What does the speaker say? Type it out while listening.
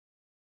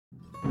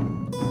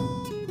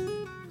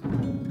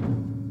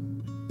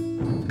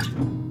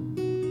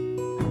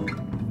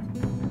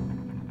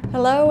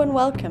Hello and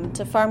welcome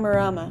to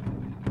Farmerama.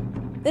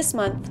 This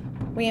month,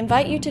 we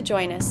invite you to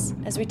join us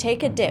as we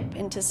take a dip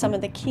into some of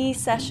the key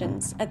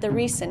sessions at the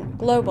recent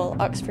Global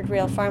Oxford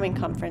Real Farming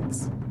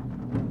Conference,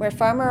 where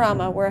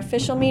Farmerama were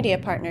official media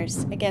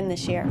partners again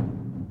this year.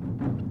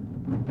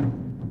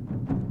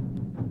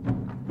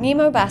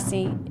 Nemo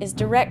Bassi is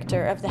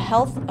director of the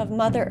Health of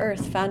Mother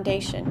Earth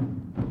Foundation.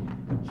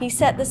 He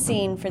set the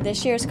scene for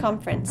this year's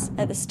conference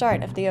at the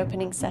start of the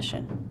opening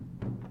session.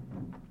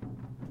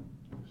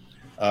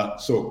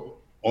 So,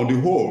 on the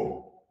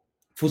whole,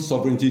 food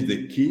sovereignty is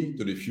the key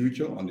to the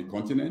future on the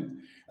continent.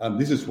 And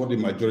this is what the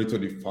majority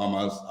of the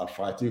farmers are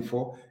fighting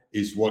for,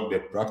 is what they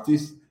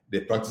practice.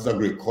 They practice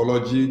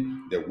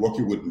agroecology, they're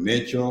working with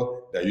nature,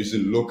 they're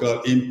using local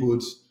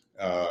inputs.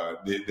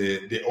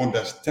 They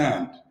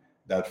understand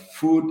that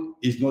food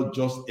is not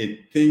just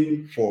a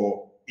thing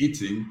for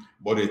eating,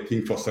 but a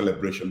thing for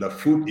celebration, that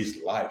food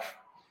is life.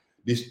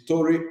 The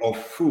story of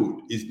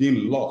food is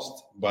being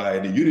lost by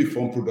the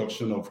uniform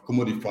production of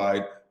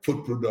commodified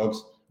food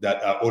products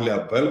that are only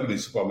available in the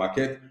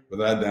supermarket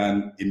rather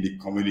than in the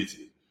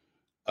community.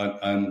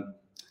 And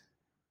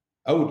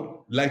I would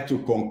like to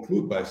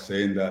conclude by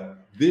saying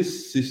that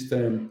this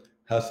system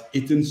has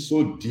eaten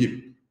so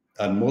deep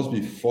and must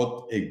be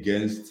fought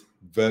against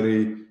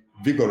very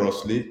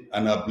vigorously.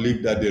 And I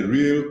believe that the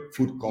Real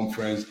Food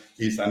Conference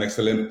is an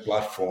excellent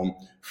platform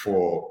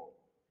for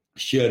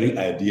sharing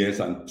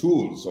ideas and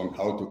tools on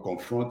how to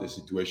confront a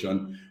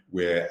situation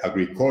where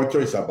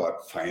agriculture is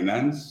about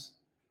finance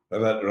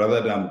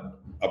rather than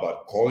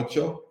about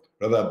culture,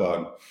 rather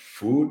about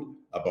food,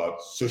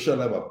 about social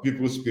life, about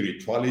people's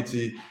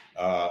spirituality.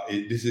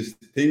 These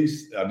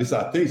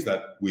are things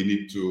that we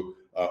need to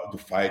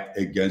fight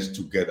against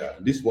together.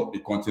 This is what the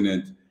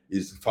continent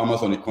is,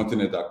 farmers on the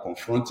continent are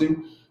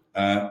confronting.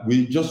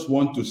 We just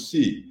want to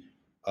see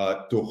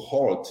to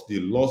halt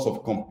the loss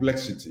of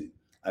complexity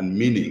and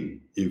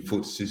meaning in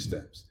food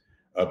systems,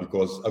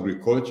 because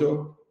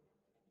agriculture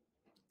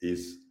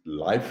is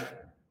life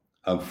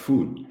and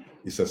food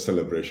is a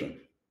celebration.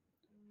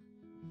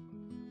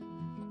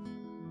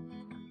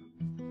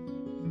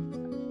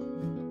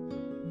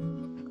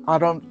 I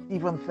don't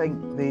even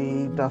think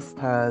the dust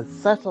has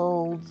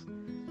settled.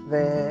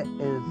 There's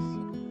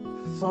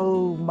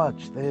so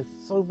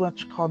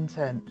much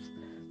content,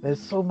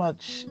 there's so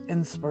much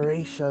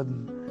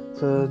inspiration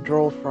to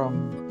draw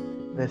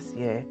from this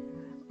year.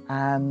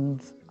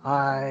 And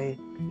I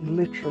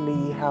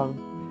literally have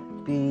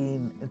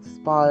been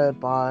inspired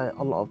by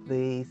a lot of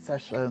the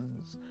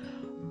sessions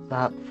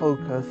that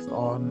focused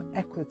on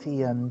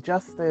equity and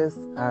justice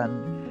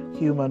and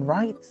human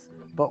rights,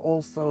 but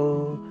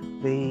also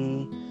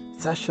the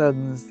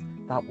sessions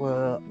that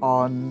were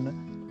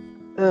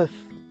on earth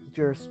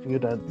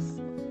jurisprudence,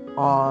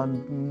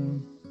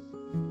 on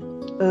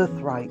earth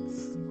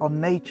rights, on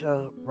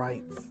nature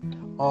rights,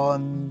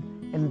 on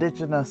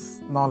indigenous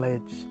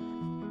knowledge.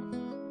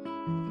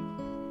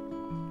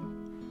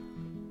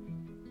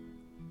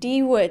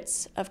 Dee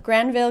Woods of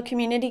Granville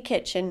Community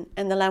Kitchen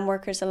and the Lamb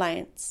Workers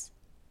Alliance.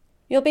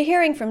 You'll be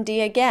hearing from Dee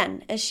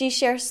again as she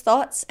shares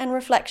thoughts and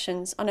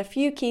reflections on a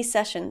few key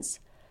sessions,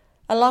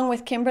 along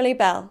with Kimberly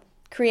Bell,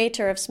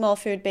 creator of Small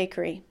Food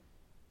Bakery.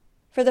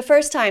 For the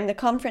first time, the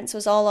conference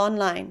was all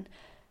online,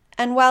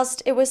 and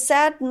whilst it was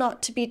sad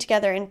not to be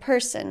together in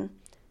person,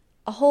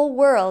 a whole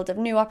world of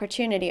new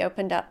opportunity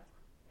opened up.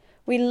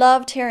 We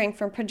loved hearing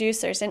from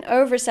producers in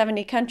over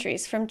 70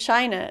 countries, from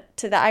China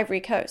to the Ivory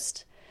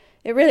Coast.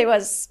 It really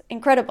was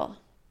incredible.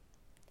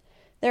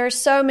 There are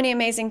so many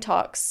amazing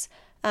talks,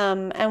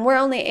 and we're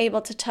only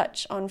able to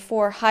touch on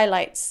 4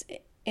 highlights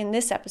in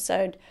this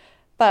episode,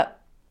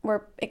 but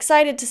we're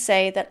excited to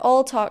say that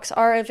all talks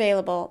are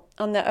available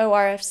on the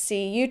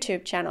ORFC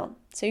YouTube channel,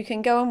 so you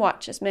can go and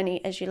watch as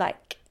many as you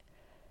like.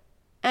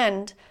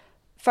 And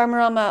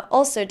Farmerama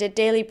also did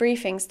daily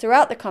briefings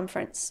throughout the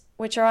conference,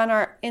 which are on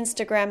our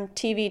Instagram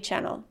TV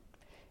channel,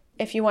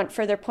 if you want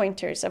further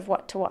pointers of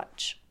what to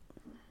watch.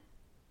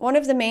 One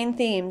of the main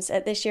themes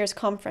at this year's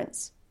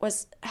conference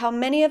was how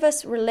many of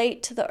us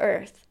relate to the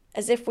earth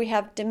as if we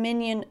have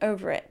dominion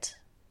over it,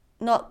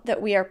 not that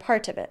we are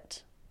part of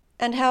it,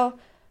 and how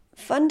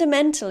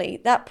fundamentally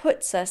that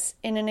puts us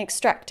in an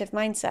extractive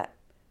mindset.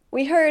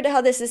 We heard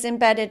how this is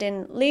embedded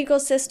in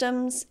legal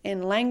systems,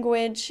 in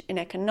language, in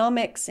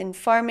economics, in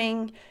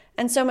farming,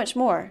 and so much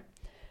more.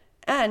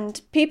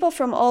 And people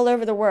from all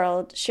over the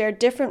world share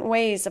different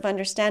ways of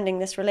understanding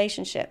this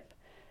relationship,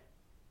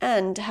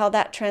 and how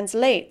that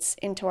translates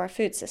into our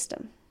food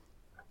system.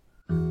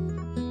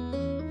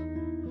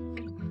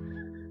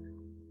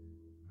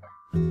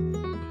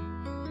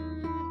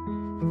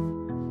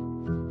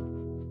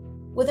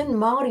 Within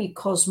Māori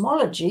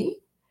cosmology,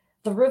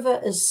 the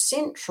river is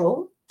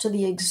central to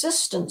the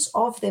existence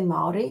of the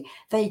Māori.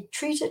 They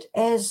treat it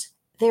as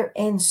their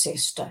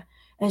ancestor,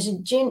 as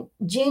you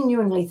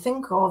genuinely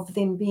think of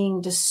them being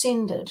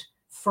descended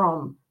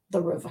from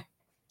the river.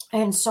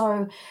 And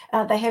so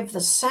they have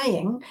the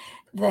saying,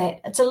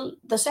 that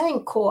the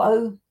saying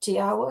ko te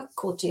awa,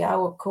 ko te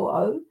awa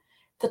ko,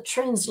 the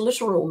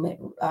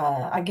transliteral,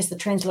 I guess the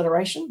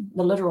transliteration,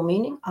 the literal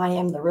meaning, I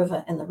am the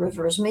river and the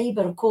river is me.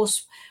 But of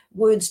course,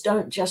 words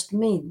don't just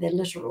mean their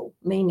literal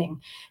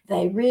meaning.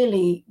 They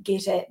really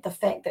get at the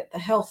fact that the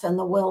health and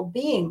the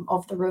well-being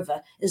of the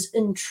river is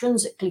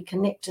intrinsically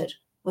connected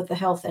with the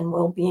health and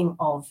well-being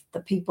of the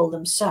people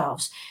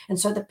themselves. And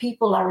so the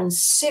people are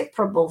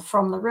inseparable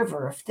from the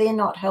river. If they're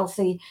not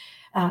healthy,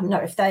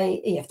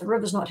 if the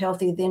river's not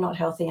healthy, they're not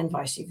healthy, and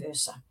vice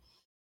versa.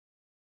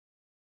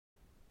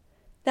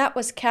 That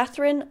was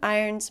Catherine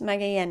Irons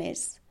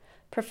Magallanes,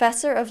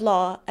 Professor of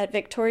Law at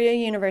Victoria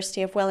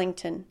University of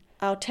Wellington,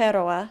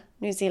 Aotearoa,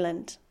 New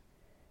Zealand.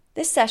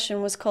 This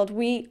session was called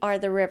We Are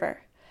the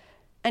River,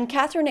 and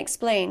Catherine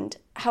explained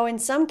how in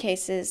some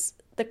cases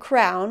the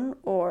Crown,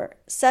 or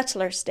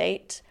settler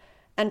state,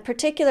 and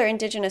particular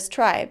Indigenous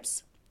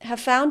tribes have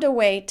found a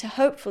way to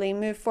hopefully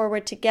move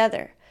forward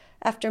together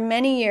after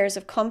many years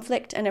of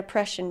conflict and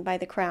oppression by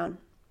the Crown.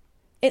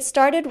 It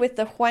started with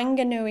the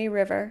Whanganui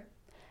River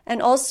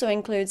and also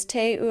includes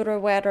Te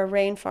Urewera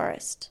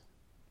rainforest.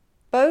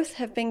 Both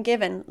have been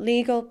given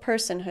legal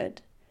personhood,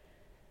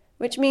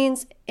 which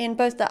means in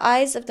both the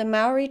eyes of the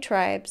Maori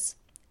tribes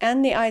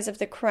and the eyes of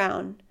the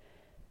Crown,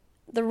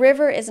 the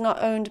river is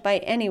not owned by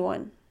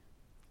anyone.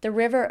 The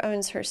river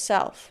owns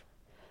herself,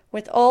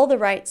 with all the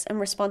rights and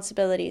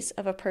responsibilities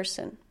of a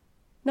person.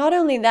 Not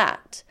only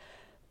that,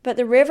 but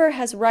the river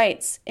has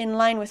rights in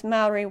line with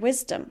Maori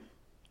wisdom.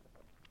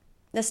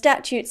 The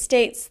statute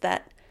states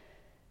that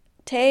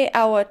Te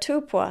Awa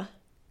Tupua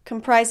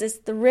comprises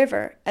the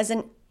river as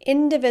an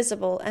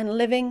indivisible and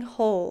living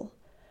whole,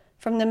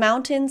 from the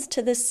mountains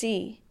to the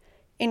sea,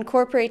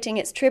 incorporating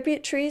its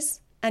tributaries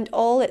and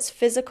all its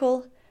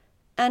physical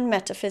and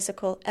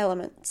metaphysical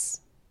elements.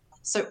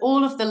 So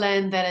all of the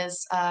land that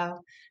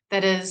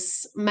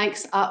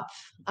makes up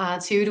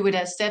Te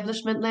Urewera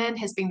establishment land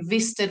has been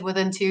vested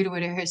within Te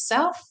Urewera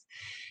herself,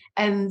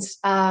 and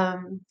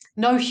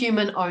no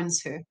human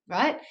owns her,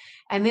 right?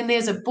 And then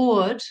there's a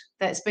board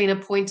that's been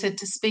appointed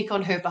to speak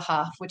on her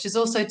behalf, which is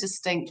also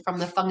distinct from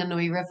the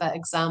Whanganui River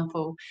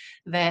example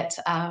that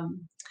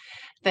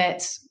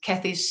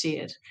Kathy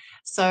shared.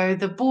 So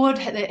the board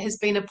that has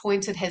been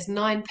appointed has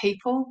 9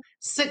 people.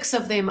 6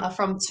 of them are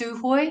from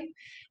Tūhoe,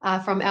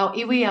 from our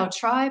iwi, our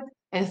tribe,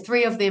 and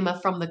 3 of them are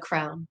from the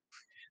Crown.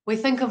 We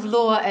think of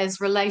law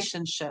as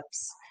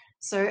relationships.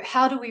 So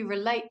how do we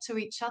relate to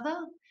each other?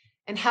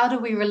 And how do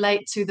we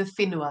relate to the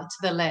whenua, to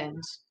the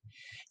land?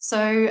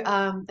 So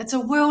it's a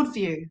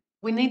worldview.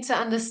 We need to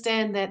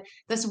understand that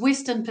this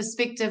Western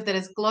perspective that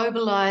is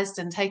globalized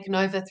and taken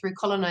over through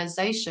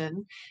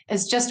colonization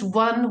is just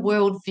one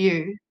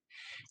worldview,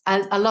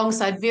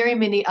 alongside very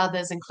many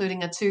others,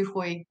 including a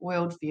Tūhoe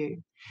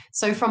worldview.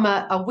 So from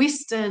a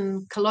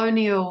Western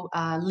colonial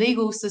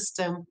legal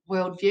system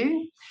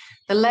worldview,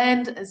 the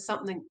land is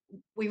something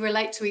we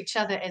relate to each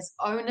other as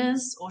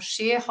owners or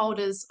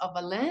shareholders of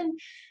a land,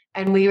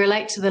 and we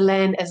relate to the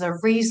land as a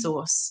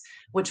resource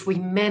which we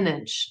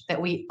manage,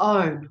 that we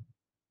own.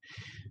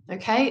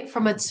 Okay,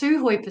 from a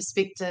Tūhoe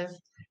perspective,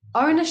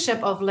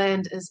 ownership of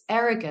land is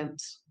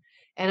arrogant.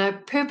 And I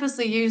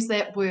purposely use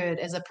that word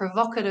as a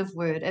provocative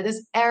word. It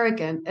is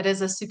arrogant. It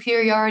is a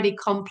superiority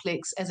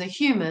complex as a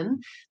human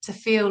to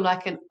feel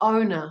like an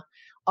owner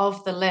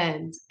of the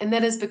land. And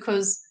that is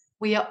because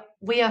we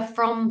are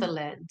from the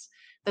land.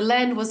 The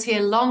land was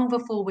here long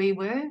before we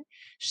were.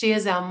 She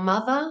is our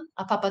mother,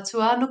 a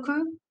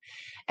Papatuanuku,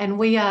 and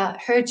we are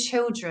her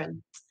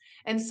children.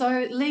 And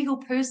so legal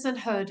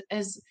personhood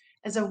is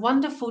a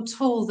wonderful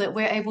tool that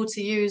we're able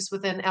to use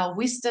within our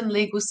Western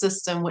legal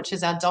system, which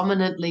is our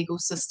dominant legal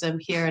system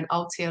here in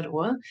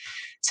Aotearoa,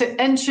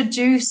 to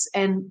introduce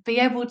and be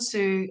able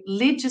to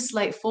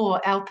legislate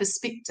for our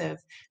perspective.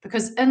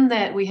 Because in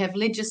that we have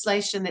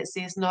legislation that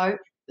says no,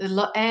 the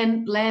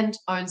land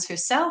owns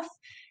herself,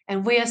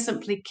 and we are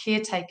simply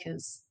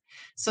caretakers.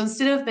 So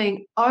instead of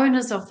being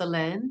owners of the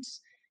land,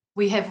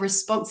 we have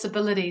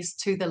responsibilities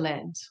to the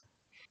land.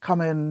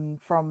 Coming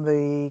from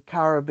the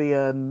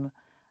Caribbean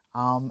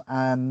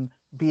and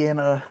being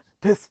a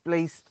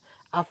displaced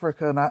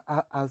African,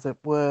 as it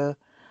were,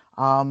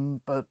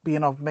 but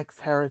being of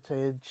mixed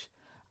heritage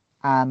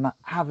and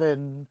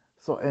having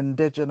sort of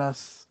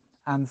indigenous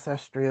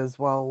ancestry as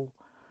well,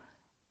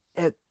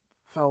 it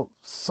felt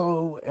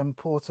so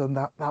important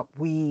that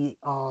we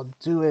are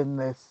doing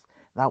this,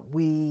 that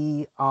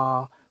we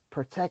are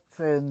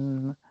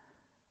protecting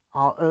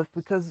our earth,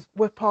 because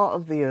we're part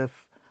of the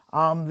earth.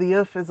 The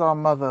earth is our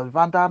mother.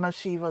 Vandana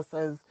Shiva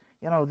says,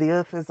 the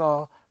earth is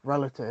our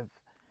relative.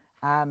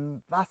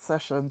 And that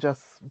session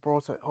just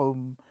brought it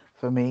home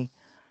for me.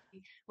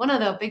 One of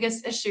the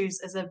biggest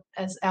issues is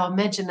our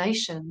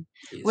imagination.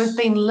 Yes. We've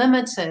been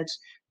limited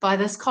by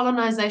this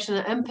colonization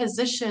and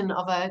imposition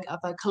of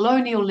a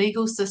colonial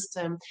legal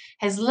system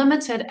has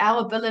limited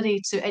our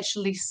ability to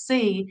actually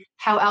see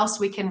how else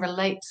we can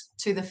relate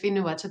to the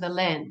whenua, to the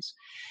land.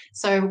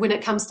 So when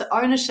it comes to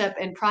ownership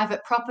and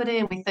private property,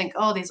 and we think,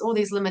 there's all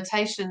these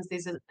limitations,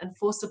 there's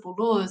enforceable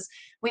laws,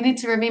 we need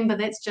to remember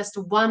that's just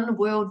one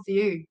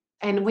worldview.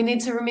 And we need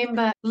to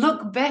remember,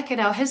 look back at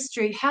our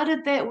history. How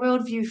did that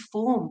worldview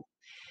form?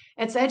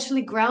 It's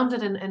actually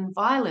grounded in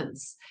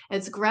violence.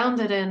 It's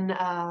grounded in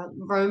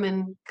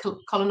Roman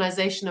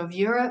colonization of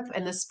Europe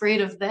and the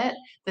spread of that,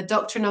 the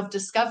doctrine of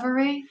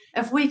discovery.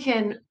 If we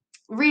can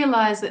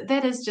realize that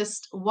that is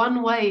just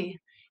one way,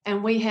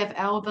 and we have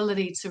our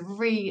ability to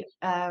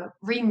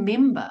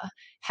remember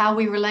how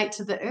we relate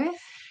to the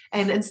earth,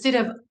 and instead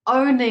of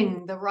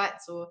owning the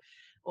rights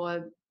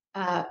or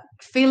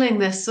feeling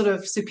this sort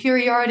of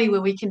superiority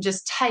where we can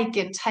just take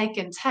and take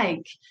and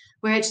take,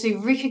 we're actually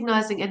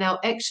recognizing in our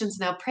actions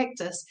and our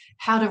practice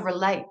how to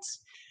relate.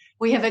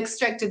 We have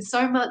extracted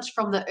so much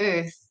from the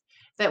earth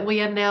that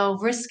we are now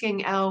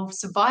risking our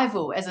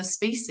survival as a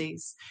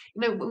species.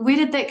 Where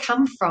did that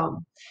come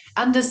from?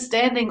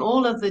 Understanding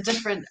all of the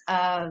different,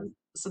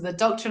 so the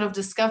doctrine of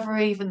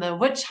discovery, even the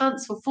witch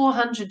hunts for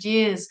 400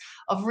 years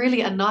of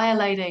really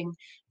annihilating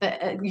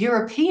the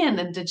European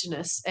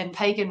indigenous and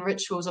pagan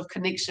rituals of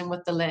connection with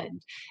the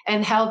land,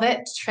 and how that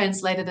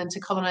translated into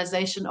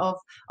colonization of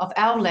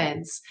our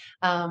lands,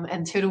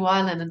 and Turtle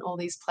Island and all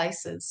these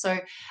places. So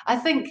I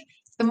think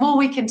the more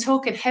we can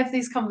talk and have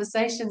these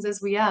conversations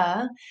as we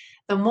are,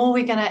 the more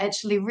we're going to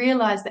actually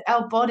realize that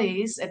our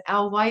bodies and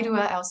our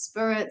wairua, our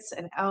spirits,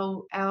 and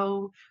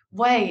our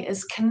way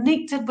is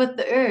connected with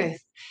the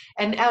earth,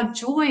 and our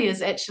joy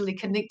is actually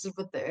connected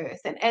with the earth.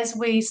 And as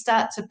we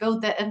start to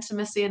build that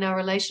intimacy in our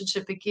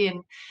relationship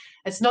again,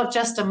 it's not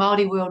just a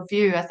Māori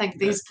worldview. I think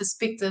these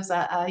perspectives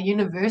are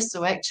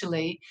universal,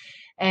 actually.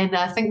 And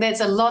I think that's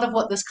a lot of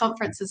what this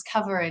conference is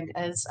covering,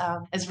 is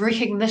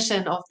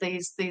recognition of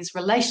these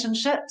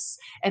relationships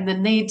and the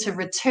need to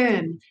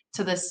return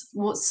to this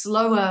more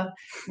slower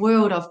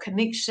world of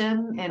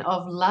connection and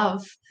of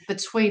love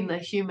between the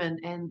human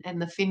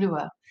and the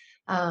whenua,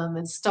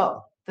 and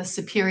stop the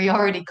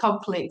superiority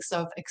complex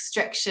of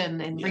extraction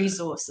and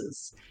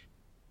resources.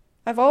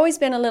 I've always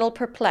been a little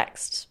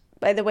perplexed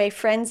by the way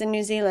friends in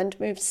New Zealand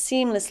moved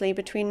seamlessly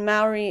between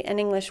Maori and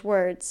English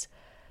words.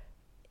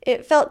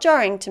 It felt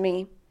jarring to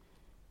me.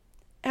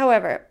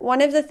 However,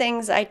 one of the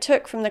things I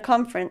took from the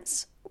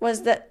conference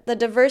was that the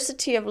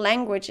diversity of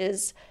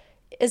languages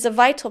is a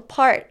vital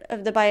part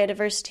of the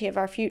biodiversity of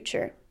our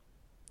future.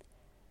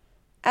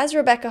 As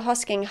Rebecca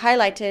Hosking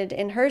highlighted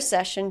in her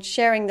session,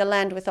 Sharing the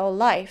Land with All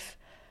Life,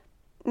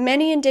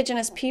 many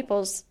Indigenous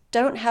peoples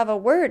don't have a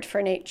word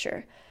for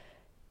nature.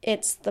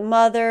 It's the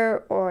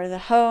mother or the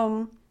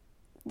home.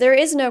 There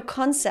is no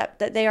concept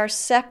that they are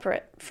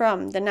separate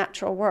from the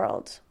natural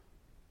world.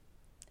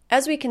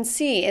 As we can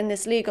see in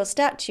this legal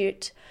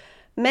statute,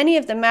 many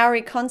of the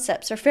Maori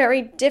concepts are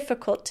very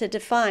difficult to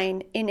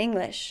define in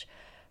English,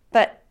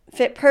 but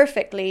fit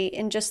perfectly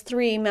in just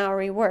 3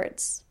 Maori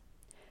words.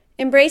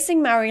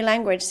 Embracing Maori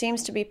language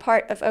seems to be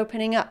part of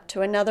opening up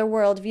to another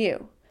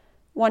worldview,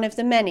 one of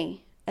the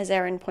many, as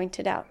Erin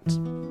pointed out.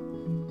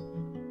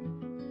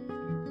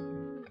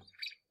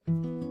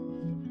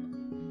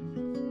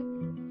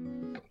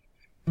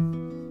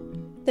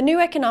 The New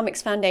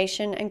Economics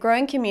Foundation and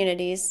Growing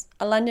Communities,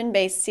 a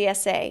London-based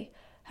CSA,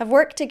 have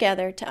worked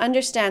together to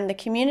understand the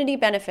community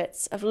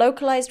benefits of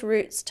localized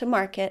routes to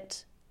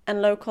market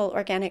and local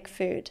organic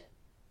food.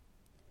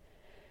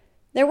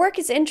 Their work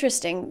is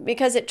interesting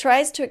because it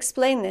tries to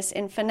explain this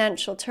in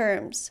financial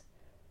terms.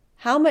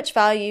 How much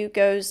value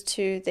goes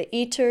to the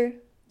eater,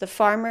 the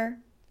farmer,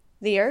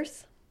 the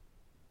earth?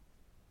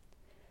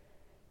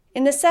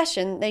 In the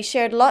session, they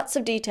shared lots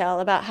of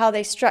detail about how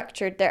they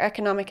structured their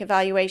economic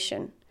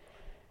evaluation.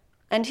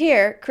 And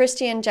here,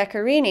 Christian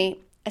Giaccarini,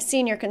 a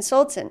senior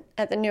consultant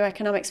at the New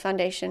Economics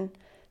Foundation,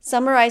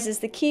 summarizes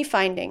the key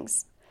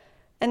findings.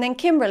 And then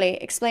Kimberly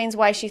explains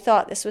why she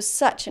thought this was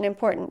such an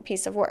important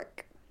piece of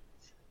work.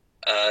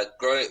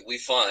 We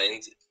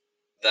find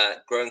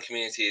that growing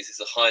communities is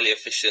a highly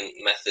efficient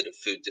method of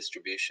food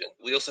distribution.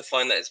 We also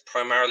find that it's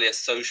primarily a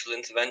social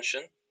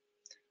intervention,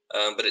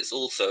 but it's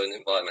also an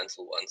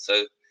environmental one.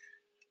 So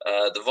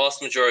the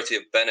vast majority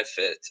of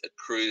benefit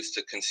accrues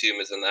to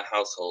consumers and their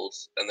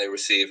households, and they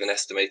receive an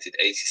estimated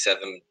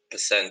 87%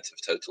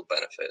 of total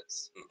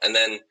benefits. And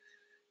then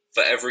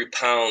for every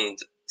pound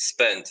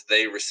spent,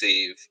 they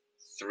receive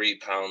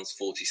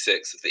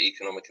 £3.46 of the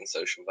economic and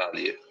social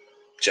value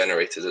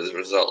generated as a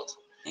result,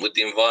 with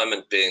the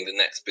environment being the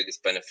next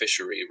biggest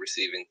beneficiary,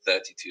 receiving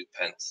 32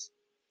 pence.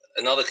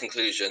 Another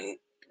conclusion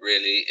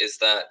really is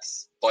that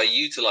by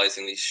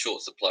utilizing these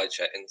short supply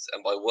chains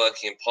and by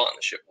working in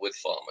partnership with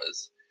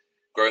farmers,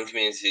 growing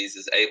communities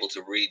is able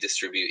to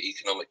redistribute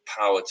economic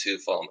power to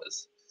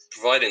farmers,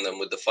 providing them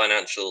with the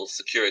financial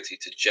security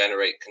to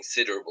generate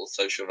considerable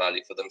social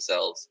value for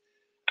themselves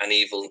and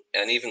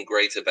even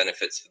greater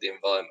benefits for the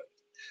environment.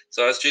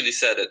 So as Julie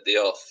said at the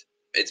off,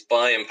 it's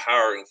by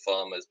empowering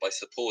farmers, by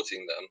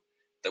supporting them,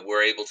 that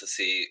we're able to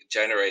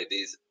generate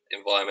these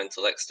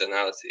environmental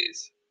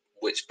externalities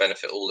which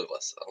benefit all of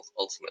us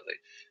ultimately.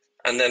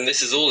 And then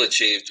this is all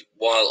achieved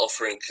while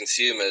offering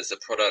consumers a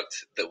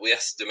product that we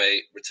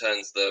estimate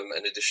returns them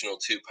an additional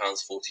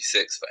 £2.46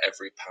 for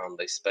every pound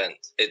they spent.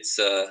 It's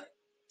a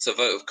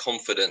vote of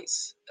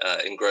confidence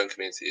in growing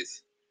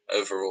communities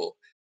overall.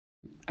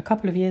 a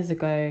couple of years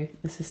ago,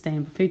 the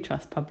Sustainable Food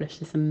Trust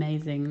published this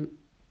amazing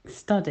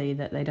study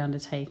that they'd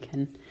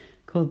undertaken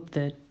called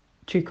The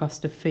True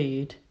Cost of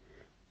Food,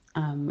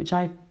 which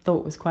I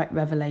thought was quite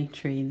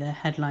revelatory. The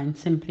headline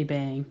simply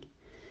being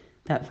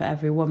that for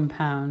every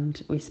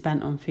 £1 we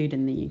spent on food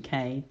in the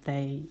UK,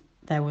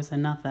 there was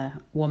another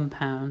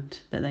 £1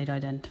 that they'd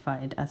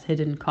identified as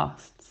hidden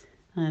costs.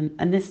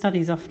 And this study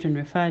is often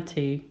referred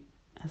to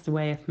as a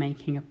way of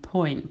making a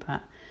point,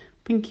 but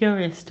I've been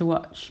curious to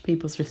watch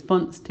people's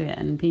response to it,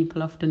 and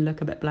people often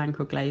look a bit blank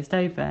or glazed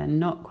over and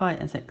not quite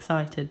as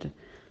excited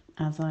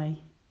as I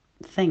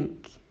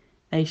think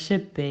they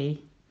should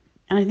be.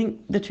 And I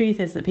think the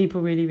truth is that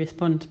people really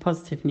respond to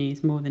positive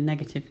news more than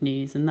negative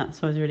news, and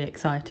that's what I was really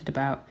excited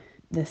about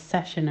this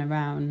session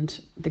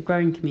around the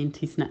Growing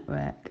Communities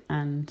Network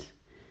and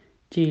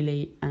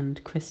Julie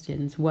and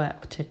Christian's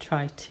work to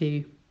try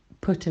to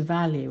put a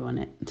value on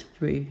it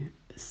through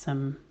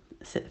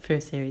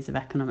a series of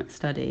economic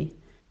study.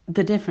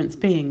 The difference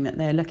being that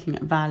they're looking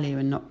at value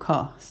and not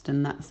cost,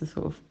 and that's the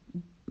sort of,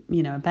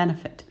 a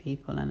benefit to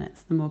people, and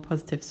it's the more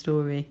positive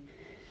story.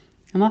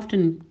 I'm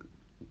often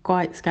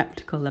quite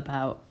sceptical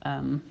about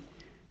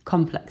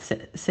complex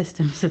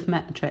systems of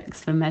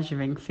metrics for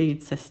measuring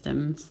food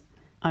systems.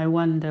 I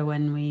wonder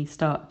when we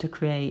start to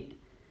create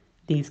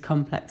these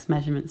complex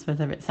measurements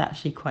whether it's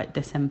actually quite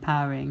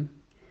disempowering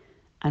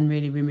and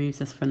really removes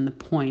us from the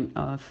point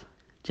of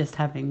just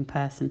having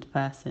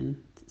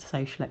person-to-person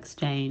social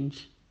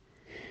exchange.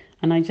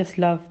 And I just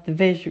loved the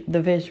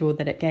visual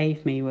that it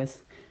gave me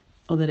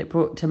that it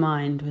brought to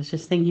mind was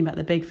just thinking about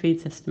the big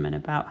food system and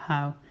about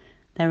how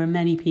there are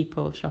many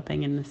people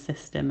shopping in the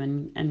system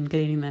and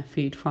gleaning their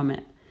food from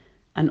it.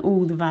 And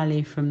all the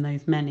value from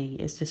those many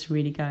is just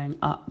really going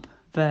up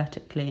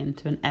vertically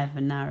into an ever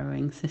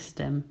narrowing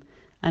system.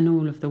 And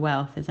all of the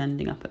wealth is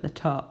ending up at the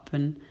top.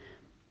 And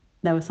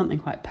there was something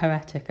quite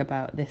poetic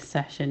about this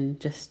session,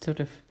 just sort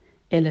of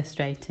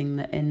illustrating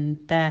that in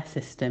their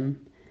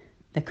system,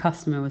 the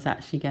customer was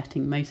actually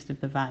getting most of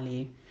the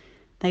value.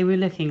 They were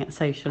looking at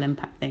social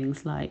impact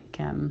things like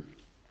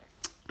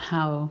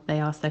how they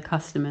asked their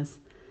customers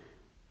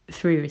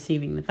through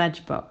receiving the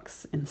veg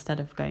box instead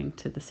of going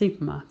to the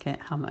supermarket,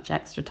 how much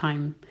extra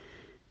time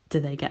do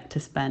they get to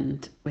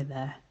spend with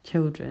their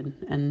children?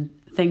 And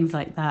things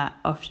like that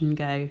often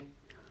go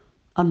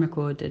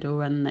unrecorded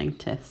or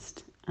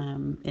unnoticed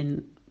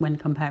when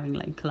comparing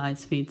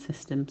localised food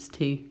systems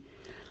to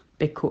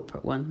big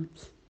corporate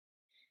ones.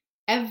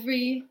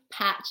 Every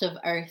patch of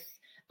earth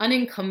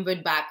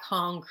unencumbered by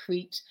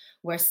concrete,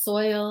 where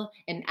soil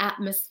and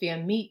atmosphere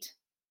meet,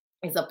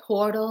 is a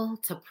portal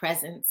to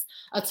presence,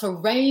 a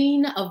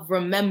terrain of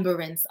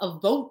remembrance, a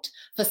vote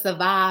for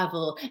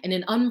survival in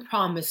an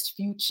unpromised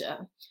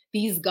future.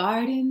 These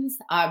gardens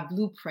are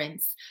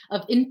blueprints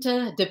of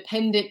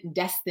interdependent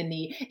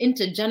destiny,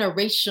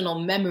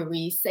 intergenerational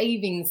memory,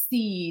 saving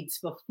seeds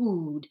for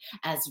food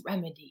as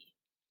remedy.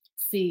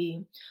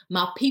 See,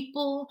 my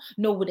people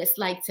know what it's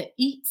like to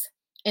eat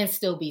and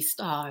still be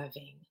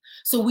starving.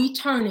 So we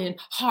turn in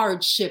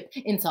hardship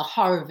into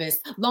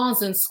harvest,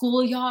 lawns and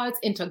schoolyards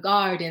into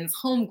gardens,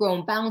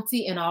 homegrown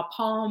bounty in our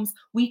palms.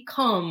 We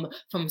come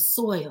from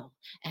soil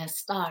and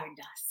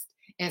stardust.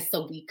 And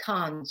so we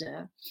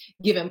conjure,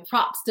 giving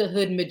props to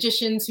hood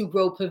magicians who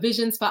grow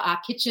provisions for our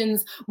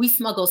kitchens. We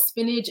smuggle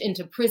spinach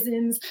into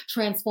prisons,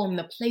 transform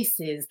the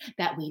places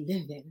that we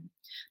live in,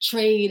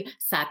 trade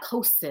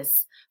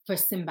psychosis for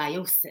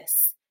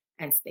symbiosis,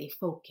 and stay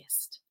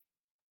focused.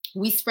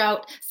 We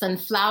sprout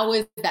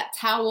sunflowers that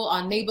towel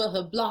our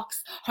neighborhood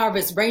blocks,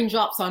 harvest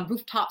raindrops on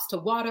rooftops to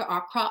water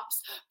our crops,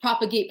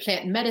 propagate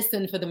plant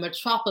medicine for the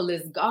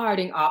metropolis,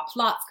 guarding our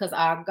plots because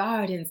our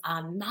gardens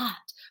are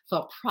not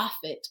for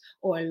profit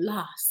or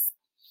loss.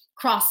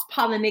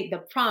 Cross-pollinate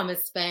the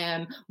promise,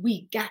 fam.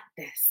 We got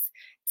this.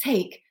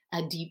 Take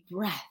a deep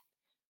breath.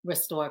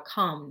 Restore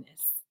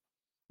calmness.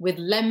 With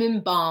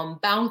lemon balm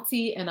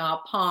bounty in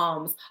our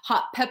palms,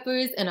 hot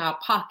peppers in our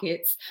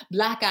pockets,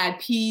 black-eyed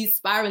peas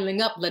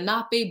spiraling up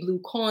Lenape blue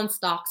corn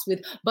stalks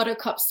with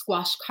buttercup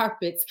squash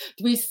carpets,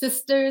 three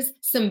sisters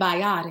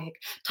symbiotic,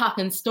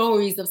 talking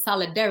stories of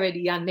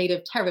solidarity on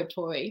native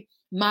territory.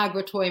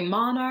 Migratory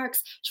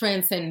monarchs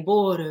transcend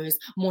borders,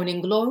 morning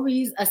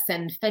glories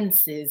ascend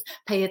fences.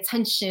 Pay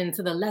attention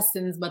to the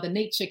lessons Mother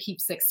Nature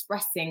keeps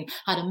expressing,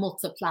 how to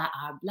multiply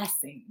our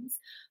blessings.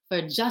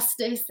 For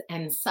justice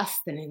and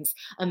sustenance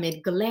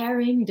amid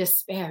glaring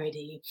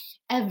disparity,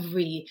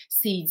 every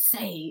seed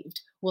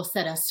saved will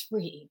set us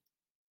free.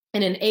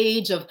 In an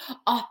age of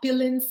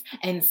opulence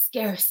and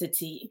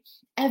scarcity,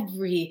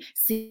 every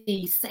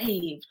seed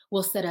saved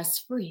will set us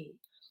free.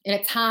 In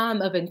a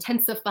time of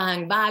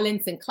intensifying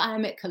violence and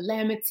climate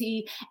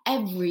calamity,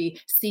 every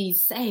seed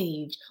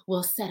saved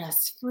will set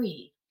us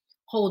free.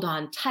 Hold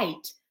on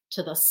tight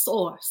to the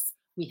source.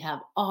 We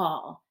have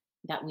all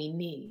that we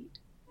need.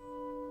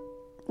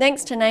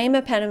 Thanks to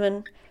Naima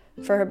Penniman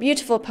for her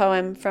beautiful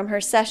poem from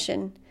her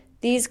session,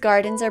 These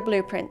Gardens Are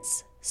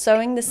Blueprints,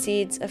 Sowing the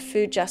Seeds of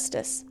Food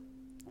Justice.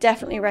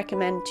 Definitely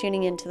recommend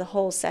tuning into the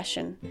whole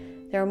session.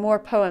 There are more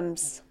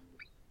poems.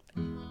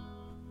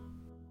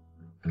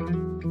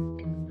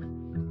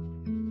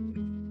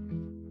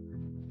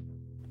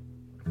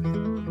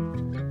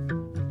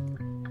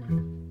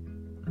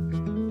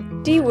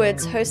 Dee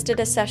Woods hosted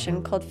a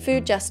session called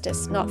Food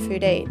Justice, Not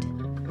Food Aid.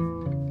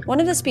 One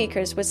of the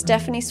speakers was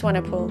Stephanie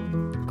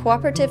Swanepoel,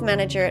 Cooperative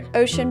Manager at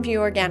Ocean View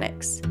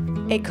Organics,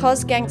 a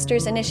Cos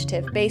Gangsters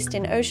initiative based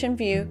in Ocean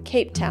View,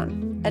 Cape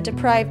Town, a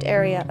deprived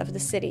area of the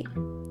city.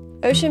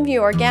 Ocean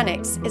View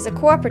Organics is a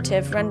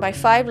cooperative run by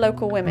 5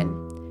 local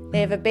women.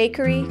 They have a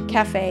bakery,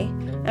 cafe,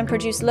 and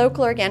produce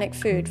local organic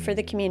food for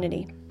the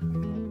community.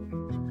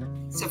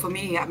 So for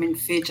me,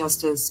 food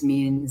justice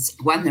means,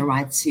 one, the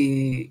right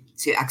to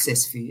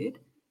access food,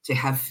 to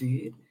have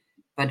food,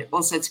 but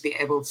also to be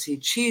able to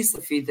choose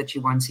the food that you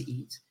want to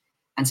eat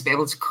and to be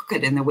able to cook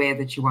it in the way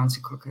that you want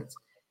to cook it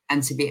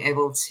and to be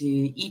able to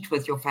eat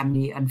with your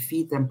family and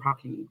feed them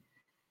properly.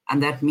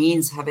 And that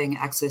means having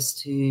access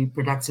to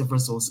productive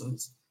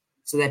resources.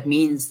 So that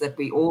means that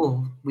we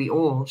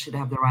all should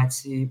have the right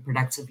to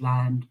productive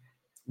land,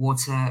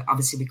 water.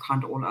 Obviously, we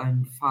can't all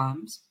own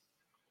farms.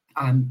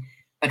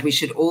 But we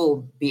should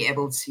all be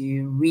able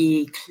to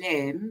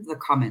reclaim the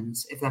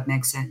commons, if that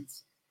makes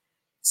sense.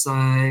 So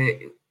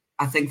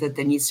I think that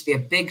there needs to be a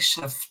big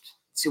shift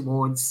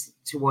towards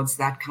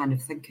that kind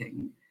of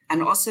thinking.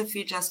 And also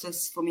food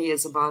justice for me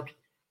is about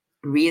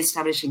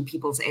reestablishing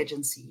people's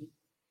agency,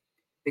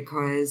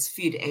 because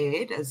food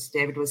aid, as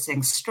David was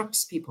saying,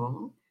 strips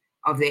people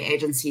of their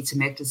agency to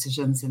make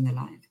decisions in their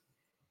life.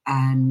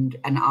 And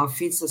our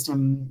food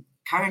system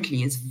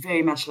currently is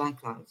very much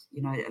like that.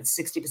 It's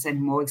 60%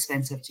 more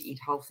expensive to eat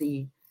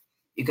healthy.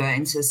 You go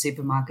into a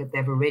supermarket,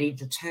 they've already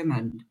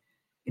determined,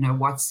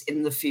 what's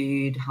in the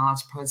food, how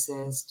it's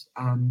processed.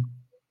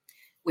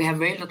 We have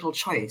very little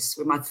choice.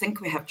 We might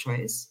think we have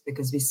choice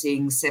because we're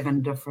seeing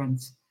 7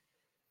 different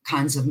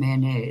kinds of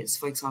mayonnaise,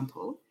 for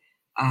example.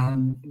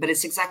 But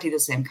it's exactly the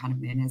same kind of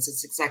mayonnaise.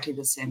 It's exactly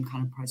the same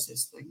kind of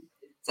processed thing.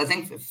 So I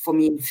think for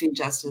me, food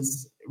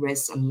justice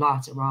rests a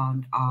lot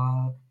around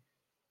our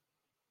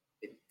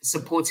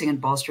supporting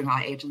and bolstering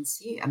our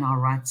agency and our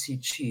right to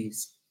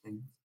choose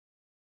things.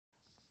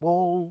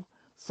 All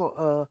sort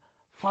of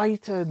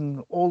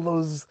fighting all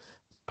those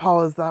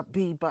powers that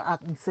be, but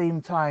at the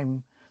same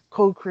time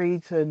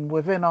co-creating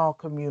within our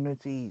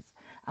communities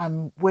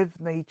and with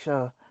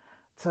nature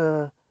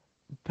to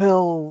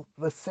build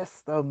the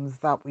systems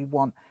that we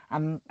want.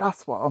 And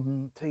that's what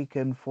I'm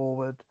taking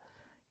forward,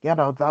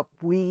 that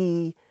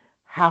we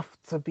have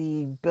to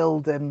be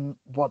building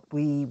what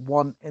we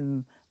want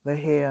in the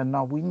here and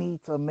now. We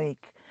need to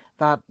make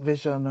that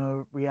vision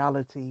a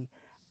reality.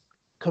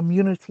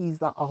 Communities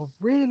that are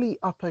really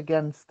up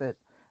against it,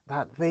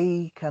 that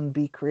they can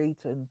be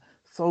creating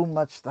so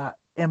much that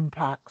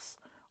impacts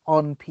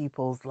on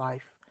people's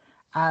life.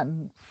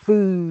 And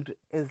food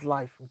is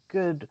life.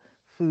 Good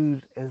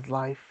food is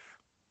life.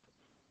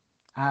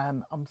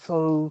 And I'm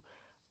so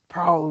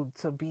proud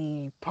to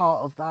be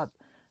part of that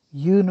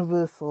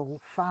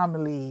universal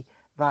family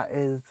that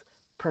is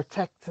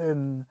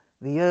protecting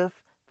the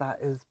earth, that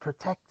is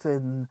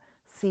protecting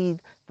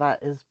seed,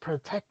 that is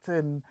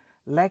protecting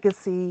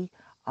legacy,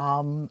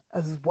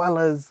 as well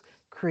as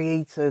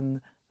creating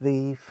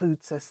the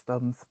food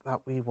systems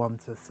that we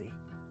want to see.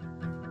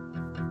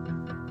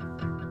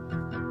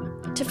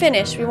 To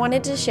finish, we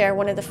wanted to share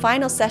one of the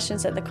final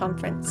sessions at the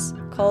conference,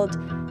 called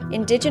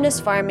Indigenous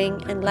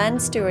Farming and Land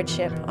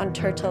Stewardship on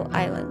Turtle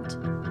Island.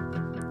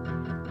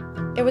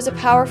 It was a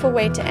powerful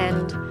way to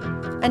end,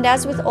 and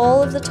as with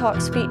all of the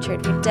talks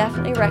featured, we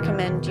definitely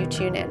recommend you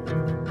tune in.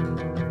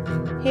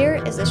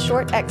 Here is a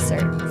short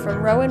excerpt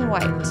from Rowan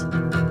White,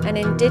 an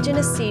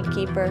Indigenous seed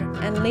keeper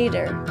and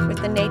leader with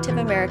the Native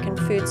American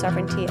Food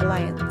Sovereignty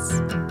Alliance.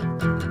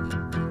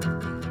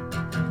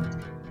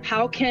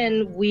 How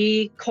can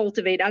we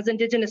cultivate, as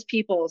Indigenous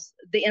peoples,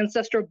 the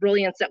ancestral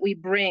brilliance that we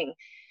bring?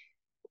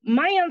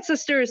 My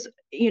ancestors,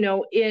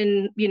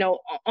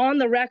 on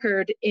the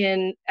record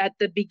at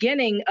the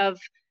beginning of,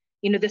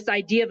 this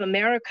idea of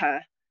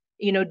America,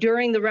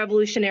 during the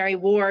Revolutionary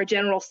War,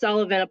 General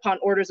Sullivan, upon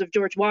orders of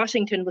George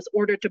Washington, was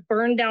ordered to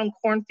burn down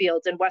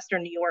cornfields in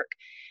Western New York.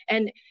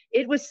 And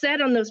it was said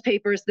on those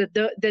papers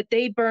that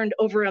they burned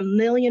over 1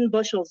 million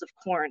bushels of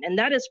corn. And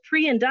that is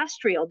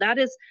pre-industrial. That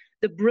is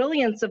the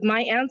brilliance of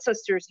my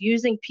ancestors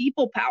using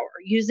people power,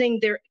 using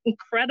their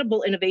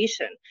incredible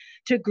innovation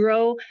to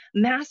grow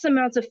mass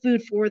amounts of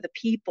food for the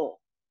people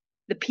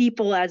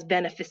as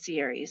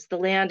beneficiaries, the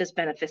land as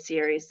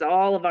beneficiaries,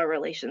 all of our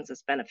relations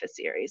as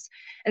beneficiaries.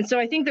 And so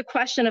I think the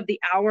question of the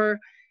hour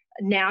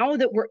now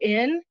that we're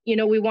in,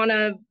 we want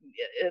to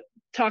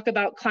talk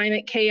about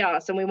climate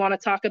chaos, and we want to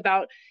talk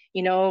about,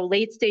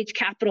 late stage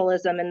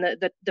capitalism and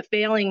the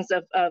failings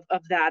of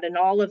that, and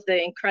all of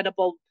the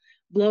incredible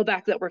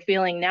blowback that we're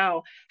feeling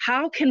now.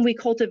 How can we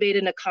cultivate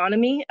an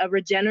economy, a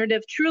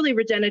regenerative, truly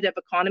regenerative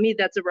economy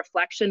that's a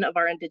reflection of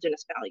our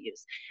Indigenous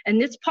values?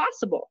 And it's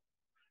possible,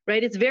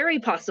 right? It's very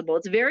possible.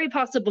 It's very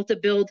possible to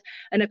build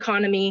an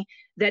economy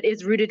that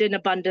is rooted in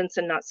abundance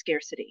and not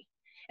scarcity.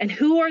 And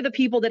who are the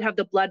people that have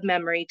the blood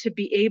memory to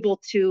be able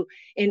to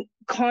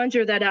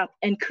conjure that up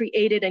and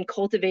create it and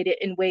cultivate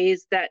it in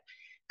ways that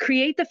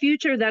create the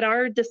future that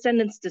our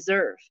descendants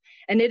deserve?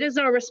 And it is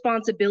our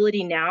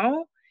responsibility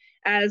now,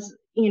 as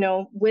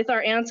with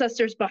our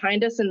ancestors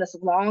behind us and this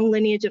long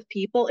lineage of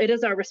people, it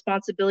is our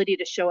responsibility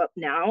to show up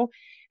now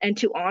and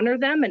to honor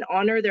them and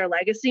honor their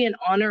legacy and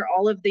honor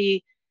all of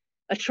the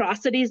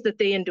atrocities that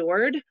they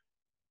endured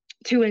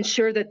to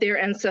ensure that their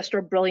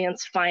ancestral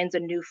brilliance finds a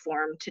new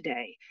form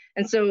today.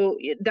 And so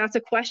that's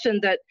a question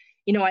that,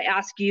 I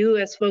ask you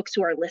as folks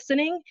who are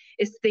listening,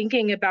 is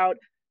thinking about,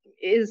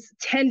 is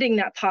tending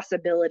that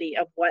possibility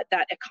of what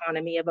that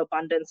economy of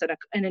abundance and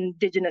an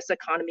indigenous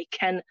economy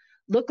can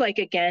look like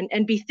again,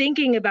 and be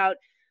thinking about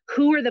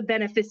who are the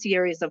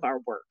beneficiaries of our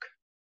work.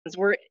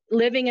 We're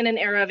living in an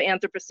era of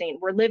Anthropocene.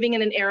 We're living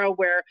in an era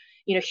where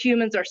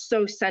humans are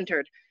so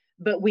centered,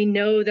 but we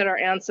know that our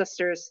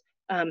ancestors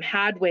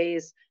had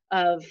ways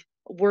of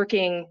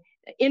working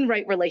in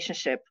right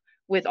relationship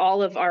with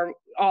all of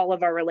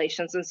our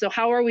relations. And so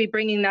how are we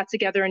bringing that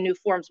together in new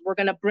forms? We're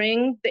going to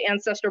bring the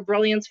ancestral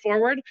brilliance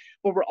forward,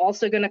 but we're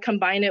also going to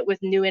combine it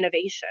with new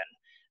innovation.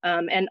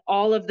 And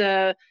all of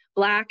the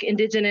Black,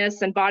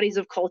 Indigenous, and bodies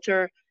of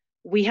culture,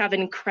 we have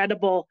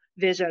incredible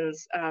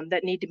visions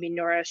that need to be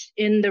nourished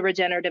in the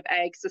regenerative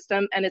ag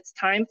system. And it's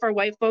time for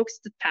white folks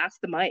to pass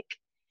the mic.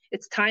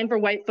 It's time for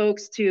white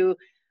folks to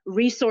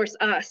resource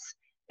us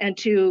and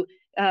to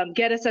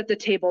get us at the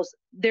tables.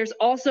 There's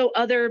also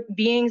other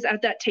beings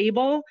at that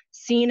table,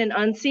 seen and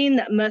unseen,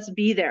 that must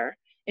be there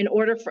in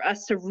order for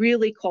us to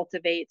really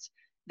cultivate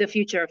the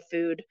future of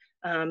food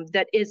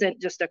that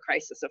isn't just a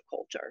crisis of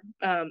culture.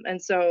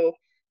 And so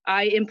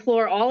I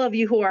implore all of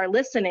you who are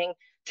listening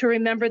to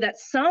remember that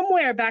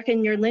somewhere back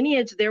in your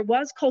lineage, there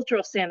was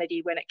cultural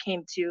sanity when it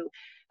came to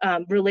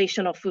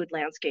relational food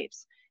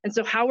landscapes. And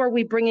so how are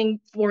we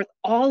bringing forth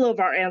all of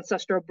our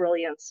ancestral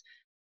brilliance?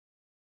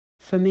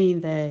 For me,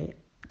 the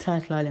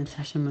Turtle Island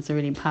session was a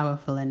really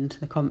powerful end to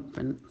the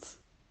conference,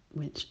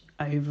 which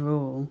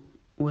overall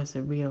was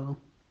a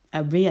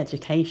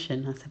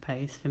re-education, I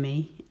suppose, for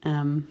me.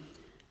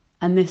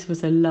 And this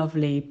was a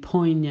lovely,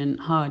 poignant,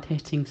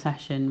 hard-hitting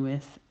session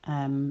with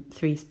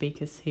 3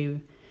 speakers who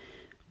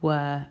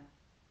were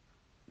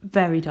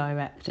very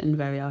direct and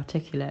very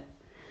articulate.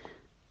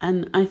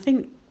 And I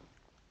think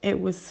it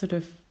was sort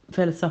of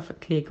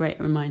philosophically a great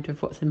reminder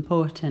of what's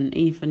important,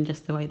 even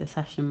just the way the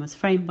session was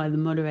framed by the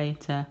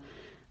moderator.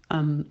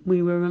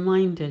 We were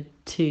reminded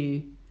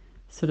to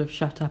sort of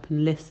shut up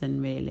and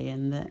listen, really,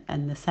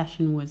 and the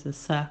session was a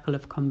circle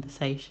of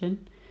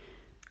conversation.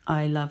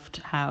 I loved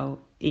how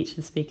each of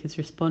the speakers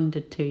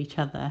responded to each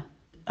other.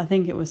 I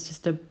think it was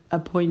just a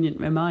poignant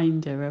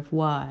reminder of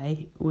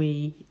why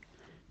we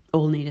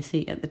all need a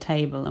seat at the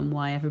table and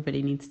why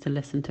everybody needs to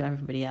listen to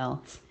everybody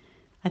else.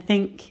 I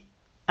think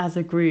as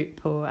a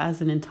group or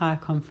as an entire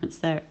conference,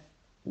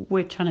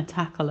 we're trying to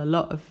tackle a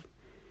lot of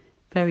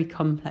very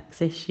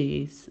complex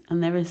issues,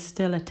 and there is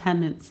still a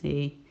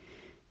tendency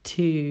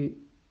to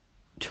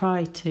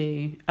try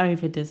to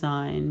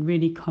over-design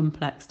really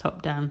complex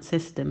top-down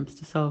systems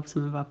to solve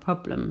some of our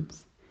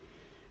problems.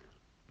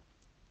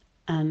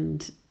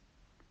 And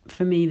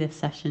for me, this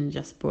session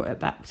just brought it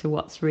back to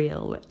what's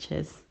real, which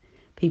is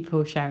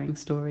people sharing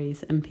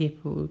stories and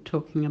people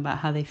talking about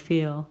how they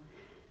feel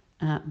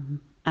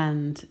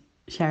and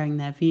sharing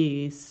their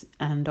views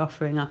and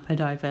offering up a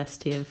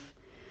diversity of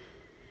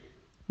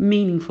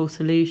meaningful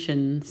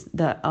solutions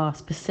that are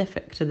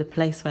specific to the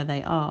place where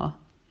they are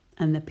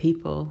and the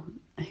people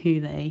who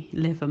they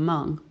live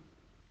among.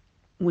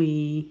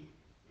 We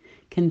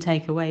can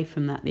take away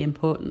from that the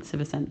importance of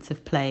a sense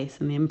of place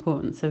and the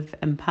importance of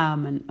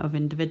empowerment of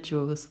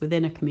individuals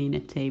within a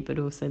community, but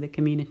also the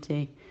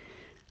community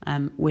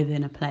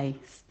within a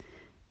place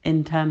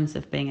in terms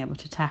of being able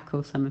to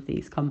tackle some of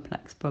these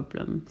complex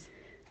problems.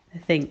 I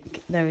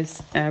think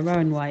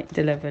Rowan White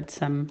delivered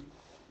some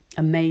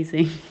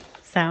amazing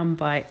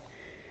soundbite,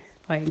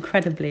 quite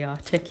incredibly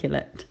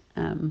articulate.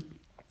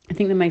 I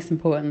think the most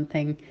important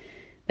thing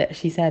that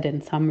she said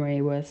in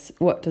summary was,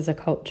 what does a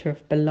culture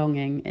of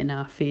belonging in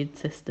our food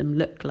system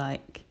look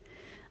like?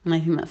 And I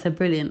think that's a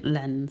brilliant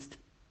lens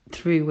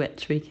through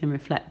which we can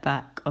reflect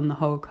back on the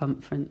whole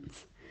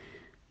conference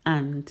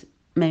and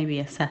maybe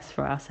assess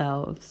for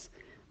ourselves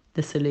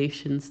the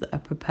solutions that are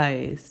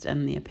proposed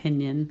and the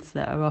opinions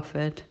that are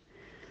offered,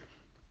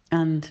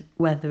 and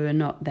whether or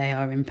not they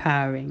are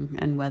empowering,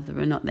 and whether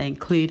or not they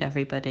include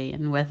everybody,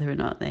 and whether or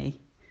not they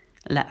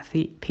let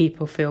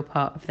people feel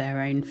part of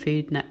their own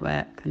food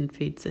network and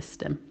food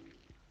system.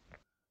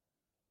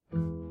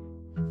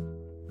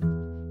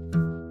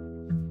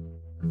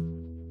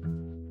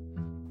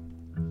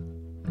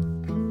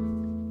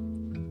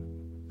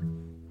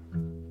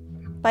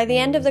 By the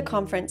end of the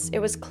conference, it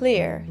was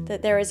clear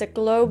that there is a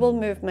global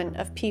movement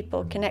of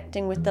people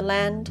connecting with the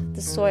land,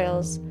 the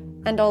soils,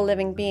 and all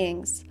living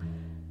beings.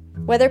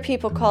 Whether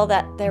people call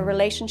that their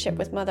relationship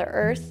with Mother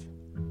Earth,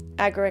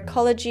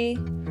 agroecology,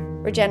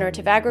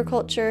 regenerative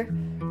agriculture,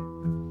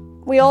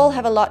 we all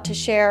have a lot to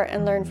share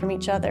and learn from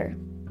each other.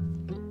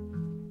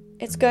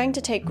 It's going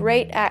to take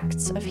great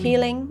acts of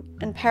healing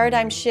and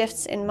paradigm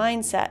shifts in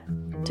mindset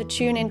to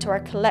tune into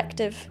our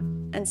collective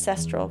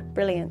ancestral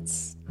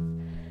brilliance.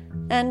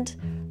 And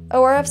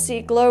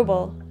ORFC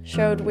Global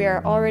showed we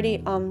are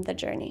already on the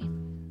journey.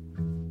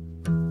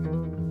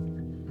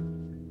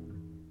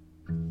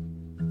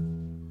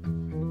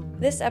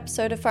 This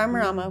episode of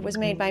Farmerama was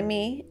made by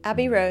me,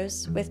 Abby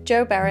Rose, with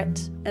Joe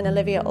Barrett and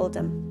Olivia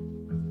Oldham.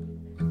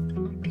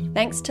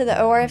 Thanks to the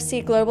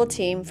ORFC Global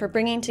team for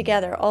bringing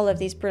together all of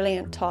these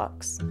brilliant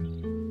talks.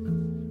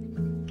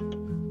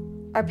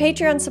 Our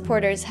Patreon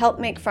supporters help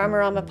make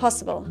Farmerama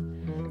possible.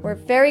 We're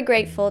very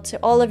grateful to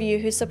all of you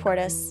who support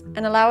us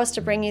and allow us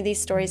to bring you these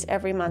stories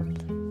every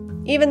month.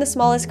 Even the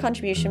smallest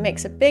contribution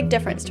makes a big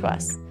difference to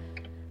us.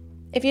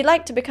 If you'd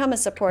like to become a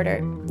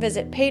supporter,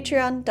 visit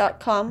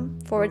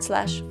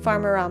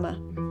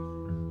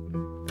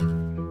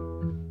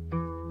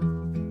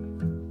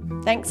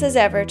patreon.com/Farmerama. Thanks as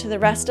ever to the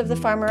rest of the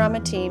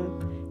Farmerama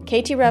team,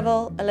 Katie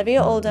Revel,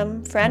 Olivia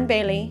Oldham, Fran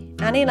Bailey,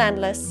 Annie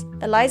Landless,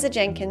 Eliza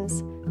Jenkins,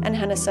 and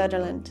Hannah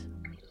Sutherland.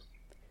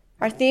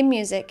 Our theme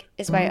music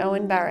is by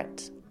Owen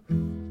Barrett.